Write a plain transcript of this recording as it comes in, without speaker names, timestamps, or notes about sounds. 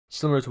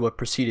Similar to what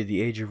preceded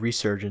the Age of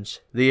Resurgence,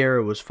 the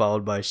era was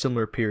followed by a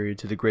similar period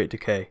to the Great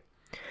Decay.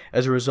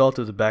 As a result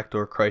of the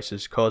backdoor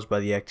crisis caused by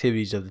the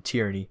activities of the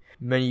tyranny,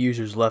 many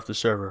users left the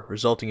server,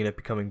 resulting in it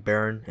becoming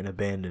barren and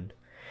abandoned.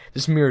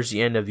 This mirrors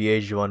the end of the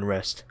Age of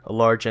Unrest. A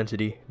large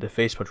entity, the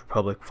Facebook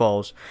Republic,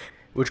 falls,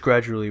 which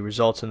gradually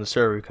results in the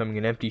server becoming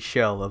an empty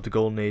shell of the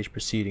golden age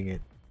preceding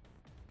it.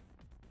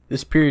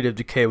 This period of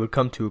decay would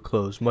come to a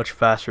close much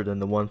faster than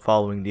the one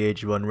following the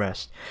Age of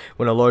Unrest,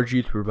 when a large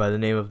YouTuber by the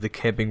name of the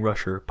Camping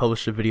Rusher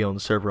published a video on the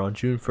server on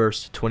June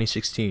 1st,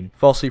 2016,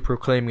 falsely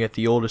proclaiming it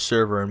the oldest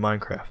server in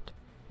Minecraft.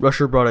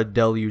 Rusher brought a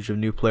deluge of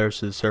new players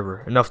to the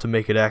server, enough to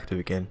make it active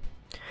again.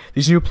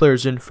 These new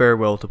players didn't fare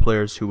well with the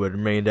players who had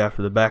remained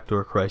after the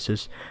backdoor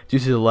crisis, due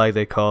to the lag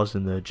they caused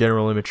and the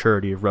general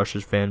immaturity of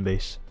Rusher's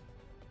fanbase.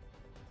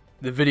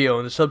 The video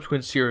and the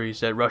subsequent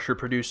series that Rusher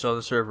produced on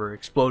the server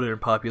exploded in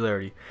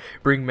popularity,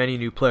 bringing many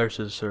new players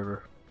to the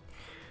server.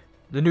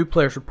 The new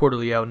players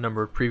reportedly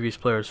outnumbered previous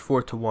players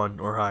 4 to 1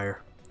 or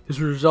higher. This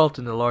would result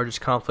in the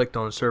largest conflict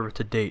on the server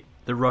to date,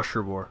 the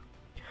Rusher War.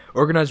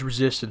 Organized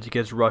resistance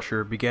against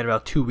Rusher began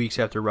about 2 weeks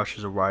after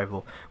Rusher's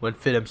arrival, when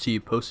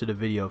FitMC posted a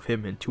video of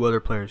him and 2 other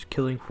players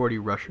killing 40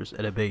 Rushers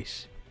at a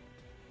base.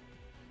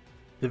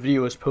 The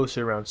video was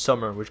posted around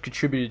summer, which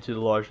contributed to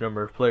the large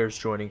number of players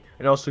joining,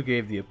 and also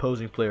gave the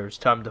opposing players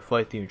time to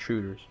fight the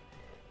intruders.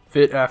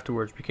 Fit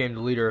afterwards became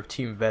the leader of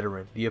Team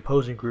Veteran, the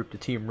opposing group to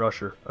Team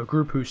Rusher, a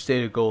group whose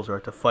stated goals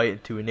are to fight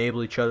and to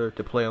enable each other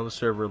to play on the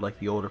server like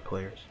the older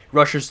players.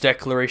 Rusher's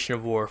declaration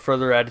of war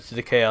further added to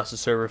the chaos the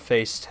server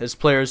faced, as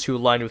players who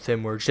aligned with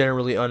him were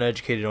generally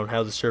uneducated on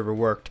how the server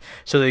worked,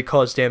 so they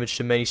caused damage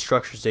to many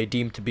structures they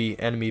deemed to be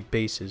enemy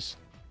bases.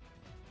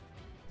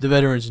 The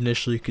Veterans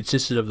initially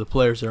consisted of the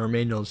players that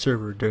remained on the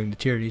server during the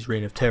tyranny's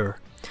reign of terror.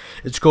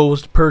 Its goal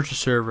was to purge the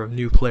server of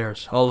new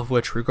players, all of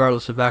which,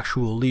 regardless of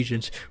actual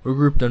allegiance, were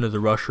grouped under the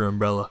Rusher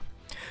umbrella.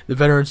 The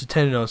Veterans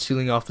intended on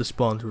sealing off the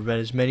spawn to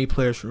prevent as many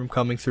players from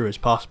coming through as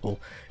possible,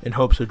 in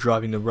hopes of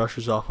driving the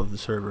Rushers off of the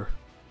server.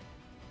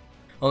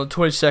 On the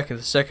 22nd,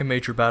 the second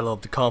major battle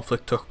of the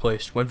conflict took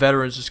place, when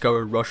Veterans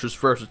discovered Rusher's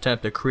first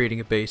attempt at creating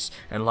a base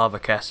and lava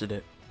casted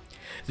it.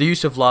 The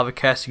use of lava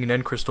casting and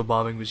end crystal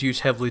bombing was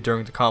used heavily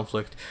during the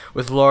conflict,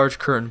 with a large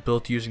curtain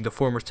built using the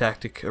former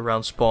tactic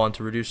around spawn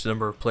to reduce the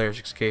number of players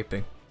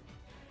escaping.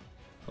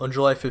 On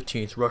July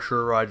 15th,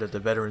 Rusher arrived at the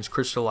Veterans'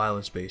 Crystal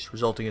Islands base,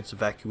 resulting in its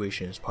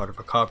evacuation as part of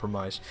a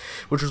compromise,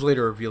 which was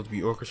later revealed to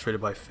be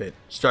orchestrated by Fit,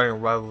 starting a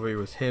rivalry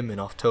with him and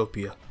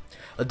Oftopia.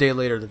 A day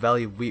later, the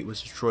Valley of Wheat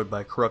was destroyed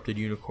by a corrupted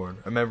unicorn,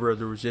 a member of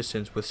the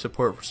resistance with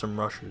support for some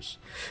Rushers,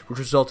 which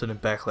resulted in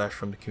backlash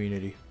from the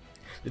community.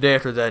 The day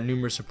after that,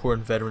 numerous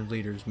important veteran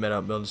leaders met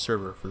up on the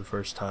server for the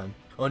first time.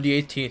 On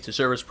the 18th, the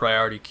server's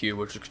priority queue,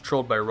 which was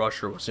controlled by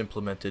Rusher, was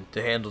implemented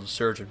to handle the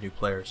surge of new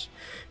players.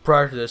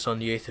 Prior to this, on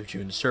the 8th of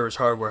June, the server's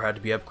hardware had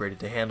to be upgraded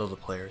to handle the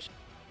players.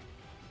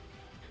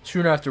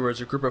 Soon afterwards,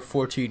 a group of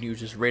 14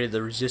 users raided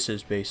the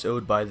Resistance base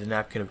owed by the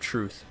Napkin of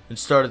Truth, and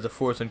started the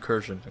 4th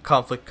Incursion, a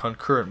conflict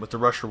concurrent with the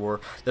Rusher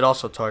War that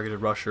also targeted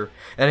Rusher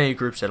and any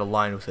groups that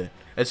aligned with it,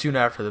 and soon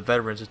after, the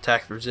Veterans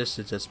attacked the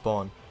Resistance at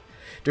spawn.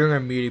 During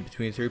a meeting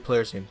between 3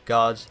 players named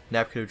Gods,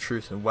 Napkin of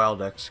Truth, and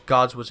WildX,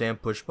 Gods was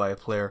ambushed by a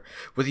player,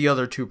 with the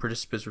other 2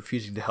 participants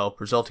refusing to help,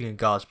 resulting in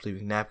Gods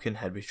believing Napkin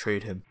had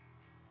betrayed him.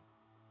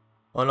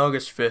 On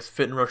August 5th,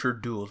 Fit and Rusher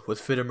dueled,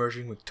 with Fit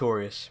emerging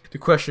victorious. The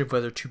question of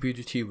whether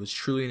 2B2T was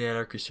truly an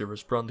anarchy server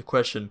was brought into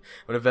question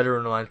when a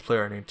veteran aligned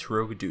player named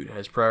Tarogadude had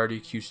his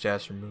priority queue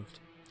stats removed.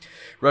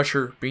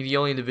 Rusher, being the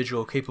only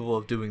individual capable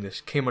of doing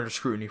this, came under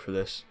scrutiny for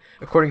this.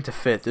 According to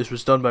Fit, this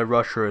was done by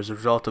Rusher as a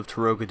result of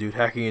Tarogadude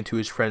hacking into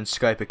his friend's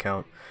Skype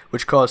account,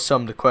 which caused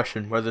some to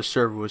question whether the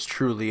server was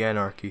truly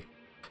anarchy.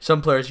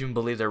 Some players even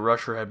believed that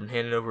Rusher had been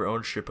handed over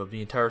ownership of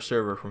the entire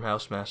server from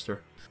Housemaster.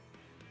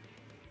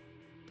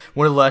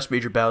 One of the last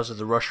major battles of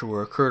the Rusher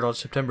War occurred on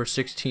September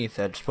 16th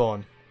at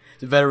spawn.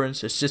 The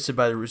Veterans, assisted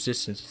by the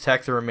Resistance,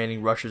 attacked the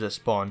remaining Rushers at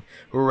spawn,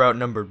 who were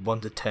outnumbered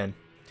 1 to 10.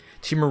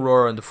 Team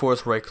Aurora and the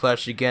 4th Reich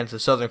clashed again at the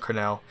Southern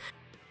Canal.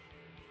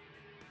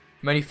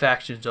 Many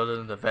factions other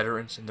than the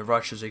Veterans and the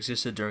Rushers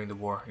existed during the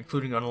war,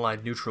 including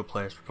unaligned neutral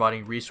players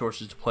providing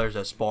resources to players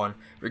at spawn,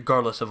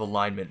 regardless of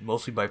alignment,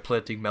 mostly by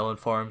planting melon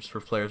farms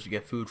for players to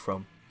get food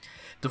from.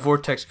 The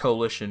Vortex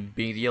Coalition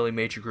being the only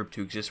major group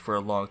to exist for a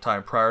long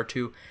time prior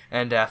to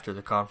and after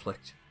the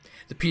conflict.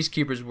 The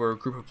Peacekeepers were a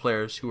group of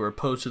players who were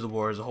opposed to the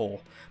war as a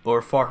whole, but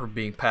were far from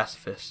being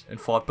pacifists,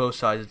 and fought both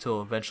sides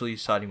until eventually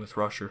siding with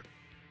Rusher.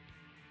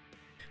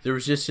 The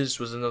Resistance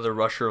was another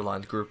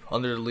Rusher-aligned group,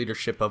 under the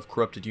leadership of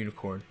Corrupted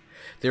Unicorn.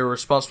 They were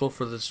responsible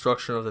for the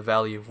destruction of the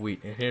Valley of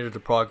Wheat and hindered the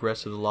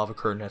progress of the lava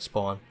curtain at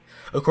spawn.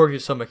 According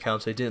to some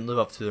accounts, they didn't live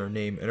up to their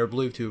name and are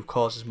believed to have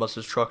caused as much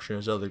destruction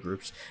as other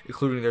groups,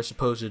 including their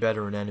supposed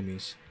veteran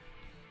enemies.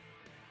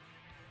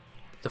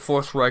 The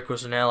 4th Reich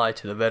was an ally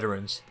to the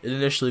Veterans. It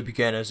initially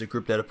began as a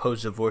group that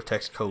opposed the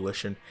Vortex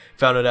Coalition,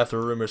 founded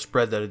after rumors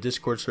spread that a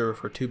Discord server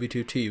for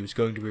 2B2T was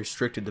going to be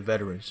restricted to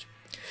Veterans.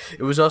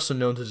 It was also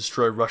known to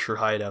destroy Rusher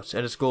hideouts,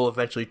 and its goal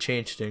eventually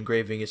changed to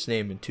engraving its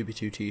name in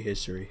 2B2T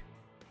history.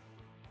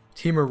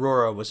 Team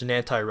Aurora was an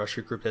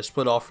anti-Russia group that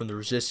split off from the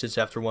resistance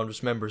after one of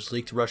its members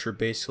leaked Russia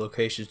base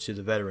locations to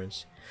the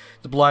veterans.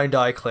 The Blind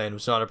Eye clan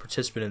was not a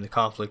participant in the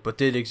conflict, but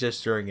did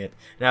exist during it,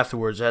 and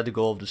afterwards it had the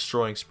goal of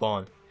destroying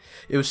Spawn.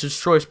 It was to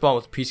destroy Spawn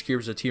with the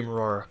peacekeepers of Team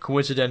Aurora,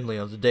 coincidentally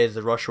on the day that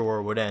the Russia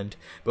war would end,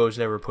 but was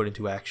never put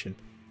into action.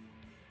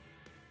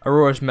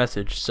 Aurora's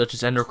methods, such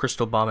as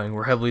endocrystal bombing,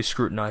 were heavily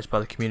scrutinized by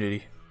the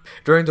community.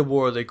 During the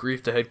war, they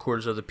griefed the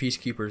headquarters of the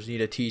peacekeepers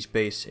Nita T's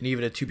base, and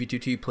even a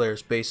 2B2T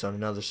player's base on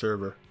another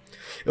server.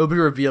 It would be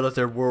revealed that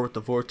their war with the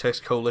Vortex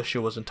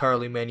Coalition was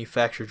entirely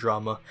manufactured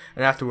drama,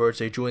 and afterwards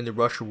they joined the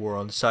Russia war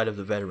on the side of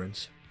the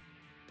veterans.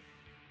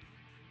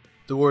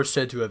 The war is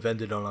said to have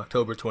ended on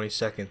October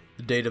 22nd,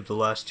 the date of the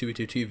last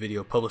 2B2T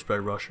video published by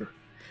Russia.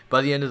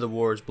 By the end of the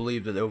war, it is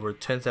believed that over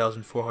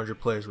 10,400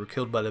 players were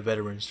killed by the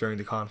veterans during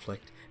the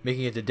conflict,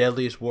 making it the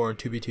deadliest war in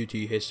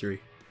 2B2T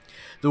history.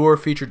 The war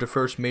featured the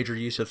first major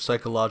use of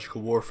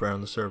psychological warfare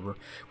on the server,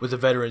 with the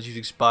veterans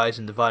using spies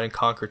and divide and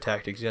conquer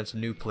tactics against the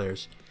new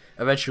players,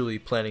 eventually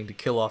planning to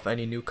kill off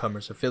any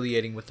newcomers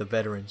affiliating with the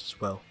veterans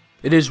as well.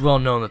 It is well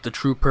known that the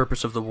true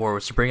purpose of the war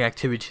was to bring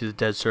activity to the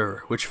dead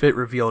server, which Fit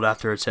revealed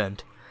after its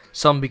end.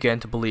 Some began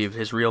to believe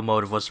his real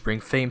motive was to bring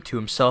fame to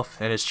himself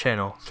and his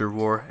channel through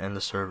war and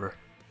the server.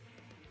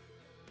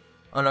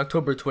 On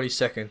October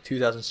 22,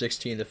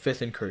 2016, the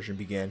 5th incursion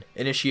began,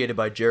 initiated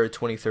by Jared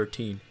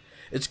 2013.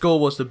 Its goal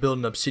was to build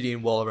an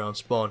obsidian wall around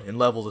Spawn and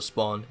level the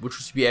Spawn, which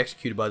was to be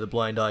executed by the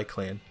Blind Eye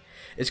clan.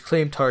 Its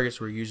claimed targets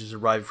were users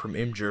arriving from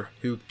Imgur,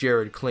 who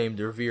Jared claimed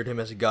revered him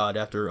as a god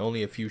after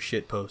only a few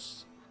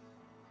shitposts.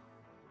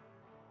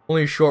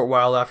 Only a short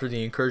while after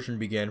the incursion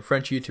began,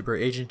 French YouTuber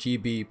Agent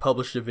GB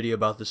published a video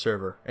about the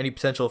server. Any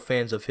potential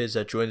fans of his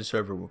that joined the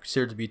server were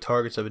considered to be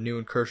targets of a new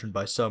incursion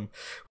by some.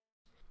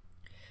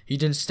 He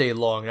didn't stay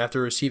long, and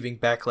after receiving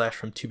backlash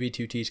from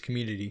 2B2T's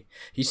community,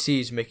 he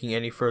ceased making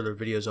any further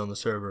videos on the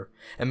server,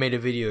 and made a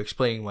video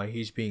explaining why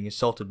he's being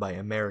insulted by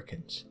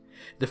Americans.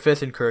 The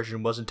 5th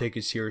incursion wasn't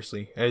taken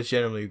seriously, and is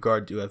generally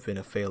regarded to have been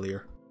a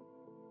failure.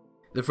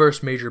 The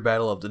first major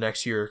battle of the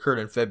next year occurred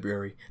in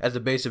February, at the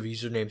base of a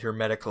user named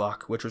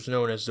Hermeticlock, which was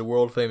known as the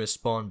world-famous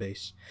Spawn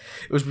base.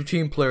 It was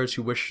between players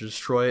who wished to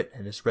destroy it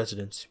and its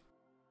residents.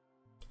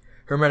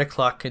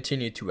 Hermeticlock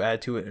continued to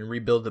add to it and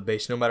rebuild the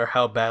base no matter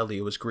how badly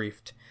it was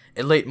griefed.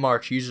 In late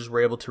March, users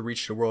were able to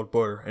reach the world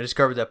border, and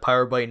discovered that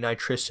Pyrobite Knight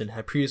Tristan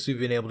had previously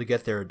been able to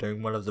get there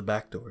during one of the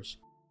backdoors.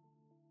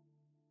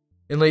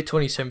 In late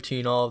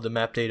 2017, all of the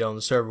map data on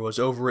the server was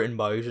overwritten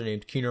by a user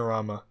named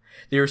Kinorama.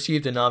 They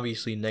received an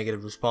obviously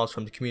negative response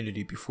from the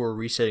community before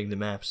resetting the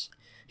maps.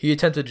 He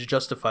attempted to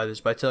justify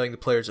this by telling the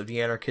players of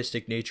the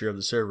anarchistic nature of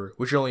the server,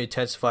 which only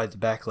intensified the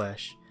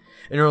backlash.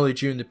 In early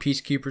June, the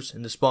Peacekeepers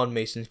and the Spawn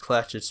Masons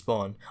clashed at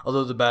Spawn,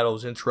 although the battle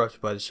was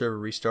interrupted by the server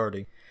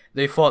restarting.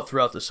 They fought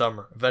throughout the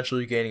summer,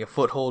 eventually gaining a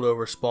foothold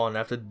over Spawn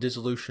after the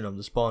dissolution of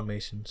the Spawn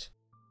Masons.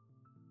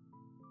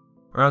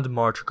 Around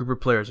March, a group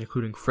of players,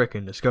 including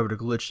Frickin, discovered a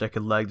glitch that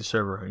could lag the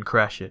server and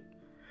crash it.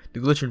 The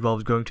glitch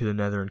involves going to the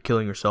nether and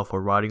killing yourself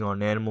while riding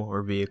on an animal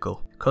or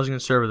vehicle, causing the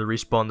server to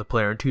respawn the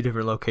player in 2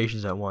 different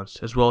locations at once,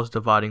 as well as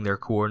dividing their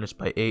coordinates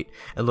by 8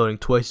 and loading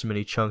twice as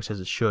many chunks as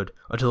it should,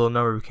 until the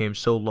number became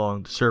so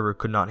long the server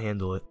could not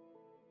handle it.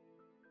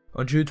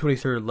 On June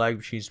 23rd, lag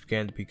machines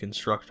began to be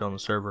constructed on the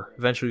server,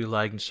 eventually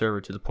lagging the server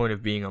to the point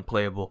of being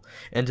unplayable,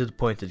 and to the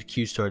point that the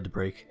queue started to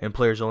break, and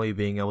players only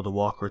being able to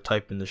walk or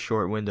type in the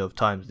short window of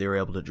time they were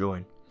able to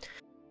join.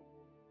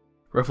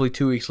 Roughly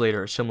 2 weeks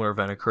later, a similar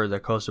event occurred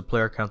that caused the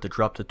player count to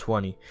drop to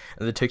 20,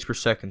 and the ticks per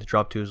second to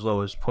drop to as low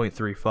as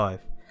 0.35.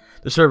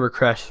 The server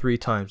crashed 3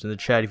 times, and the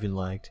chat even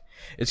lagged.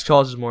 Its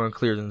cause is more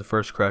unclear than the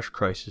first crash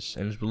crisis,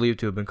 and is believed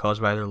to have been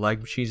caused by either lag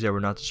machines that were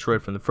not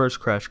destroyed from the first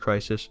crash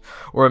crisis,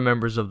 or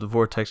members of the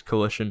Vortex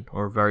Coalition,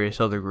 or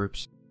various other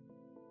groups.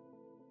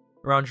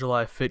 Around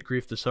July, Fit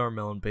griefed the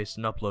Summermelon base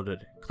and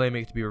uploaded it,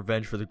 claiming it to be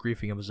revenge for the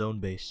griefing of his own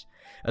base.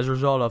 As a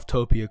result,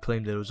 Oftopia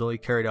claimed that it was only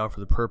carried out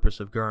for the purpose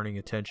of garnering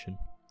attention.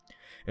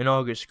 In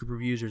August, a group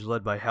of users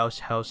led by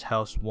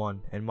House1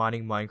 and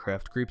Mining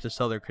Minecraft griefed the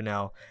Southern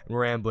Canal and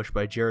were ambushed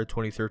by Jared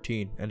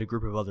 2013 and a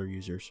group of other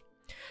users.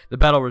 The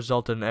battle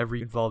resulted in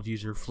every involved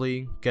user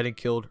fleeing, getting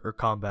killed, or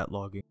combat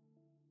logging.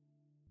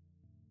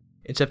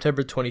 In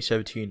September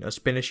 2017, a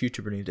Spanish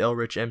YouTuber named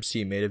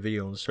LRichMC made a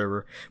video on the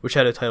server, which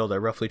had a title that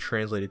roughly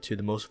translated to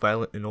the most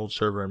violent and old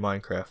server in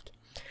Minecraft.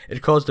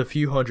 It caused a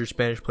few hundred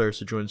Spanish players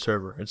to join the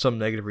server, and some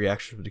negative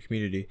reactions from the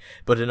community,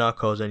 but did not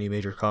cause any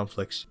major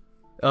conflicts.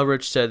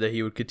 Elrich said that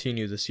he would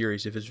continue the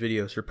series if his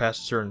video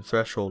surpassed a certain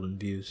threshold in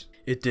views.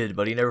 It did,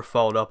 but he never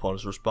followed up on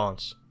his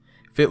response.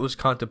 Fit was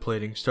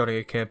contemplating starting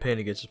a campaign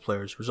against his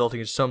players, resulting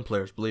in some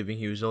players believing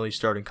he was only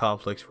starting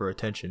conflicts for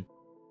attention.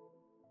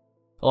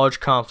 A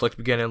large conflict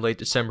began in late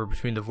December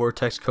between the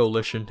Vortex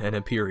Coalition and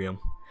Imperium.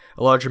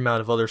 A large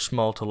amount of other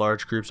small to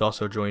large groups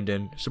also joined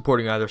in,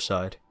 supporting either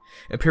side.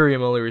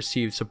 Imperium only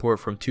received support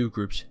from 2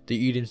 groups,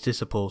 the Eden's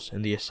Disciples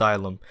and the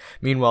Asylum.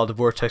 Meanwhile, the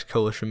Vortex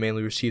Coalition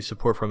mainly received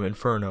support from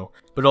Inferno,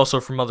 but also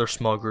from other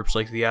small groups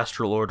like the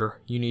Astral Order,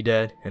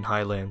 Unidad, and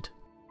Highland.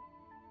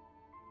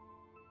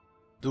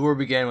 The war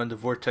began when the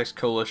Vortex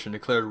Coalition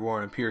declared war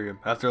on Imperium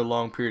after a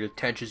long period of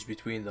tensions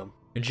between them.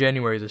 In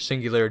January, the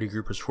Singularity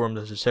Group was formed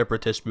as a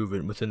separatist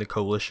movement within the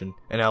Coalition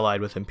and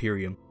allied with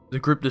Imperium. The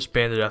group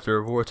disbanded after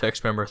a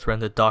Vortex member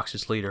threatened to dox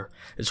its leader,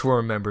 its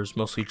former members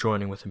mostly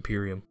joining with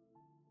Imperium.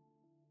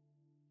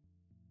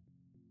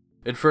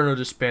 Inferno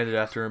disbanded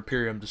after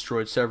Imperium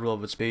destroyed several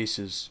of its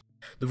bases.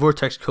 The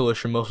Vortex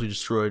Coalition mostly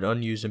destroyed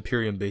unused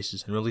Imperium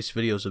bases and released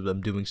videos of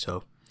them doing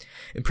so.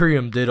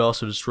 Imperium did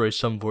also destroy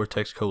some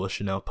Vortex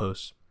Coalition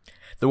outposts.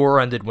 The war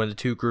ended when the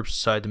two groups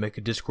decided to make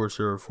a Discord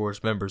server for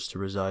its members to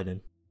reside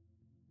in.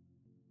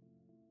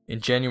 In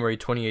January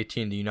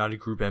 2018, the United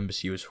Group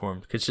Embassy was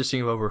formed,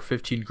 consisting of over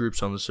 15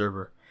 groups on the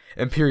server.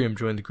 Imperium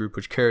joined the group,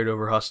 which carried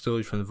over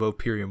hostilities from the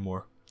vo-perium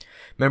war.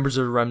 Members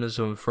of the remnants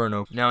of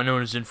Inferno, now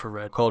known as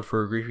Infrared, called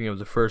for a grieving of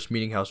the first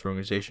Meeting House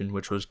organization,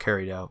 which was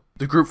carried out.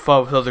 The group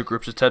fought with other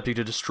groups attempting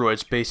to destroy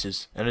its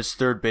bases, and its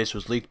third base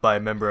was leaked by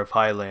a member of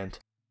Highland.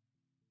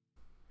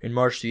 In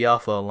March, the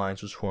Alpha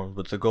Alliance was formed,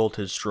 with the goal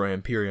to destroy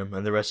Imperium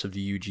and the rest of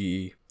the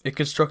UGE. It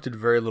constructed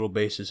very little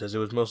bases, as it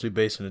was mostly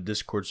based on a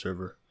Discord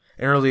server.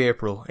 In early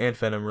April,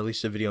 Venom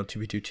released a video on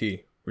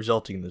 2B2T,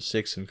 resulting in the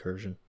 6th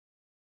incursion.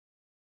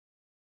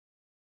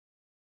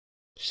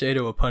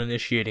 Sato, upon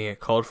initiating it,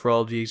 called for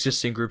all of the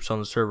existing groups on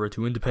the server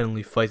to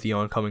independently fight the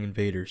oncoming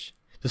invaders.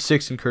 The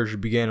 6th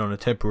incursion began on a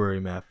temporary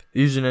map.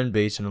 It used an end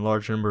base and a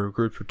large number of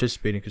groups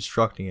participated in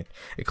constructing it,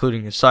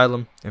 including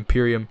Asylum,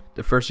 Imperium,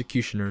 the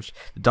Persecutioners,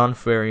 the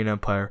Donfarian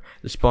Empire,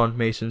 the Spawned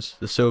Masons,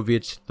 the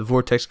Soviets, the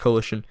Vortex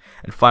Coalition,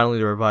 and finally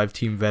the revived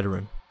Team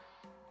Veteran.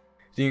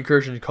 The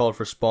incursion called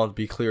for spawn to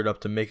be cleared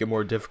up to make it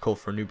more difficult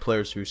for new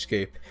players to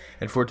escape,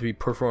 and for it to be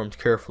performed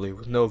carefully,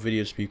 with no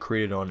videos to be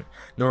created on it,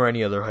 nor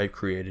any other hype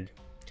created.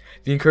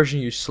 The incursion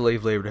used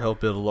slave labor to help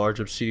build a large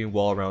obsidian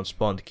wall around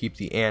spawn to keep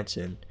the ants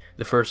in,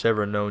 the first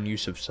ever known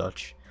use of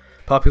such.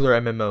 Popular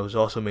MMOs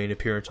also made an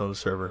appearance on the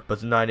server, but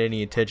denied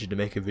any intention to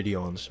make a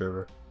video on the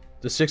server.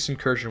 The 6th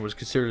incursion was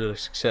considered a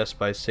success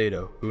by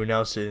Sato, who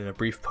announced it in a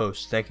brief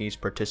post thanking his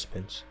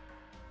participants.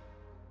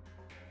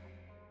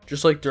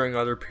 Just like during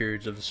other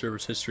periods of the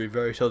server's history,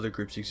 various other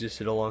groups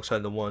existed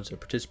alongside the ones that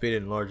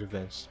participated in large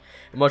events.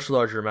 A much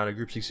larger amount of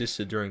groups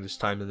existed during this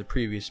time than the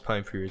previous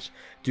time periods,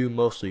 due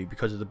mostly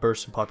because of the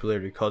burst in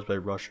popularity caused by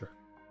Russia.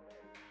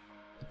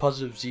 The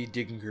Positive Z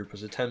Digging Group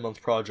was a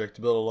 10-month project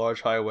to build a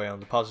large highway on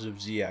the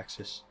Positive Z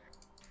axis.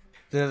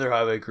 The Nether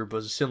Highway Group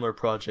was a similar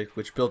project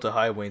which built a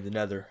highway in the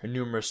Nether and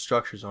numerous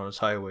structures on its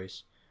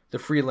highways. The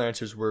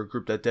Freelancers were a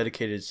group that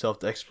dedicated itself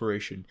to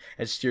exploration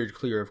and steered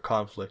clear of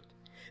conflict.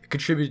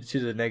 Contributed to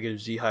the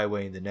Negative Z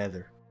Highway in the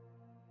Nether.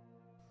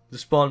 The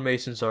Spawn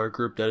Masons are a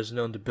group that is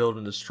known to build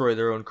and destroy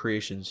their own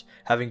creations,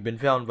 having been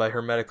found by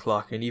Hermetic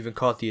Clock and even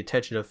caught the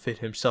attention of Fit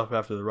himself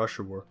after the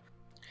Russia War.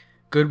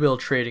 Goodwill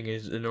Trading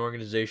is an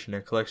organization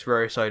that collects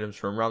various items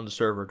from around the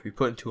server to be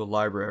put into a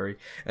library,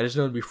 and is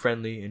known to be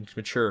friendly and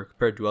mature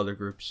compared to other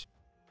groups.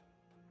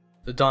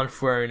 The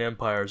Donfarian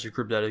Empire is a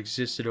group that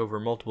existed over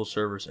multiple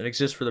servers, and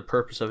exists for the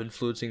purpose of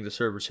influencing the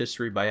server's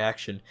history by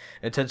action,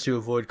 and tends to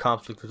avoid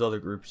conflict with other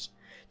groups.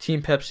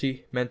 Team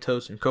Pepsi,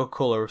 Mentos, and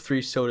Coca-Cola were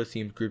 3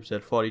 soda-themed groups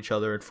that fought each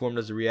other and formed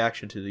as a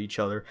reaction to each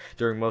other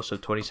during most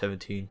of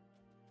 2017.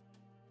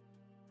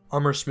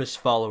 Armorsmith's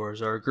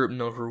followers are a group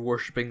known for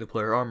worshipping the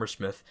player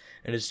Armorsmith,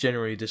 and is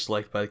generally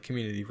disliked by the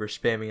community for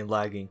spamming and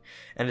lagging,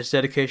 and its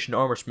dedication to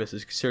Armorsmith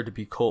is considered to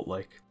be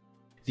cult-like.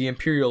 The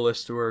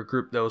Imperialists were a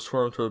group that was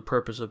formed for the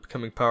purpose of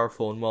becoming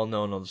powerful and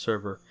well-known on the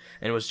server,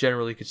 and was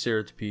generally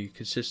considered to be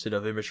consisted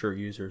of immature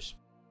users.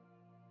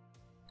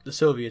 The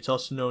Soviets,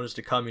 also known as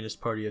the Communist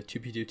Party of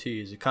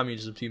 2P2T, is a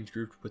communism-themed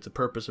group with the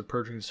purpose of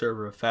purging the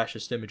server of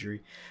fascist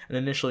imagery and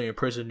initially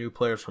imprison new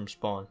players from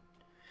spawn.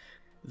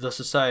 The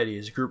Society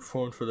is a group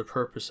formed for the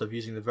purpose of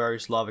using the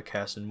various lava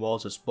casts and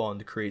walls at spawn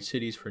to create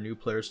cities for new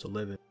players to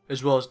live in,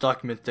 as well as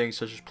document things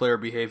such as player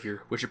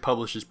behavior, which it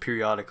publishes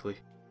periodically.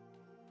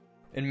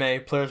 In May,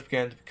 players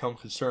began to become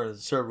concerned that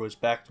the server was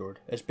backdoored,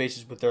 as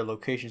bases with their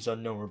locations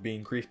unknown were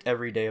being griefed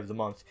every day of the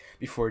month,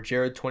 before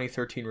Jared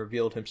 2013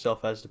 revealed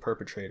himself as the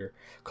perpetrator,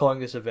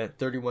 calling this event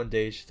 31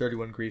 Days,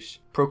 31 Griefs,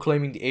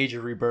 proclaiming the Age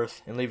of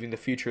Rebirth, and leaving the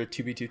future of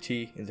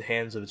 2B2T in the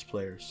hands of its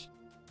players.